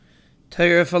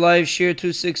Torah4life, Shiur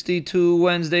 262,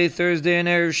 Wednesday, Thursday, and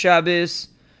Erev Shabbos,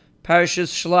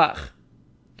 Parshas Shlach.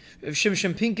 Rav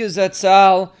Shimshon Pincus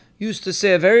Zatzal used to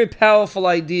say a very powerful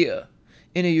idea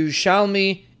in a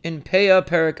Yerushalmi in Peah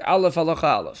Perek Aleph Halach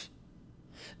Aleph.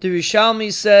 The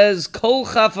Yerushalmi says, Kol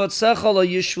chafatzecha lo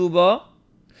yishvu ba,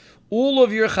 all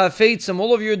of your chafetzim,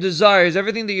 all of your desires,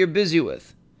 everything that you're busy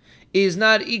with, is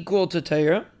not equal to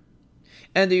Torah.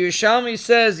 And the Yerushalmi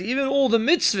says, even all the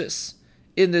mitzvahs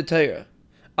in the Torah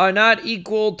are not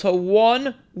equal to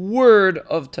one word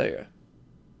of Torah.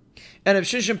 And Rav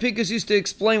Shimshon Pincus used to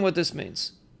explain what this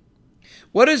means.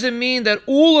 What does it mean that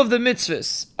all of the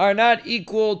mitzvahs are not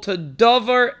equal to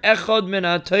davar echad min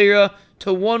ha-Torah,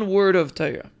 to one word of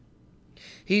Torah?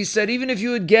 He said, even if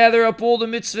you would gather up all the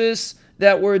mitzvahs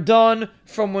that were done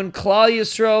from when Klal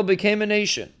Yisrael became a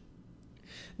nation,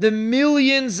 the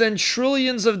millions and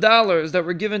trillions of dollars that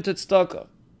were given to tzedakah,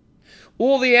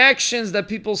 all the actions that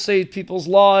people saved people's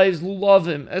lives,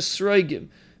 lulavim, esrogim,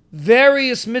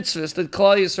 various mitzvahs that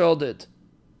Klal Yisrael did.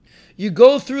 You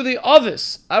go through the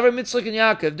Avos, Avram, Yitzchak, and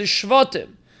Yaakov, the Shvatim,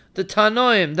 the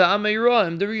Tanoim, the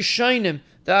Ameiraim, the Rishainim,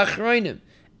 the Achrayim.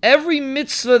 Every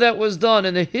mitzvah that was done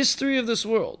in the history of this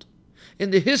world,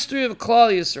 in the history of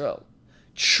Klal Yisrael,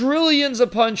 trillions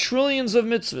upon trillions of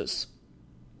mitzvahs.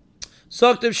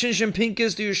 Rav Shimshon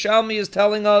Pincus, the Yerushalmi, is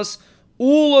telling us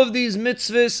all of these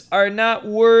mitzvahs are not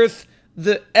worth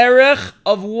the erech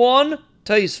of one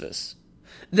taisvus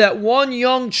that one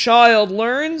young child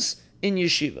learns in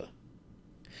yeshiva.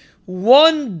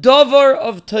 One davar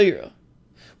of Torah,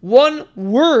 one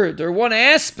word or one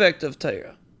aspect of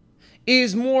Torah,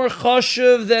 is more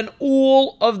chashuv than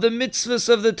all of the mitzvahs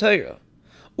of the Torah.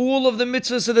 All of the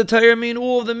mitzvahs of the Torah mean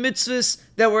all of the mitzvahs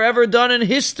that were ever done in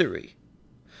history.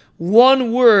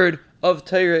 One word of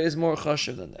Torah is more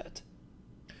chashuv than that.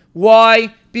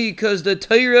 Why? Because the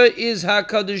Torah is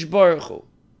HaKadosh Baruch Hu.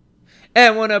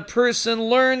 And when a person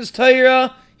learns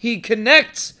Torah, he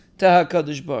connects to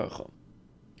HaKadosh Baruch Hu.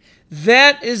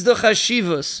 That is the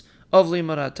chashivus of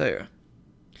Limud HaTorah.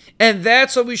 And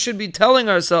that's what we should be telling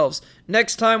ourselves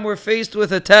next time we're faced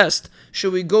with a test.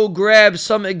 Should we go grab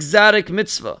some exotic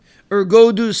mitzvah? Or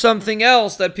go do something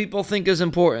else that people think is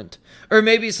important? Or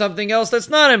maybe something else that's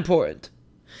not important?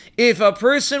 If a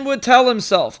person would tell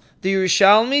himself, the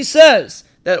Yerushalmi says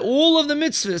that all of the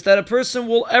mitzvahs that a person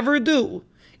will ever do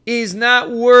is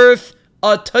not worth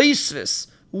a taisvis,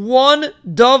 one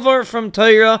davar from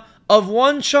Torah of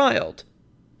one child.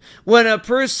 When a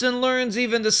person learns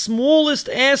even the smallest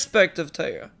aspect of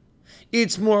Torah,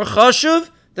 it's more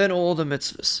chashuv than all the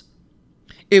mitzvahs.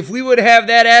 If we would have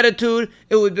that attitude,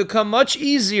 it would become much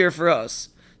easier for us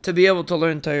to be able to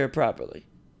learn Torah properly.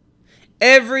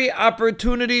 Every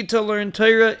opportunity to learn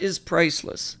Torah is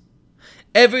priceless.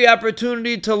 Every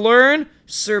opportunity to learn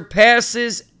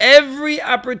surpasses every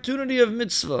opportunity of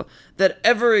mitzvah that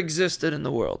ever existed in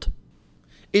the world.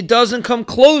 It doesn't come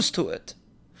close to it.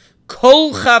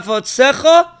 Kol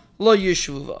chafatzecha lo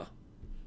yishvuva.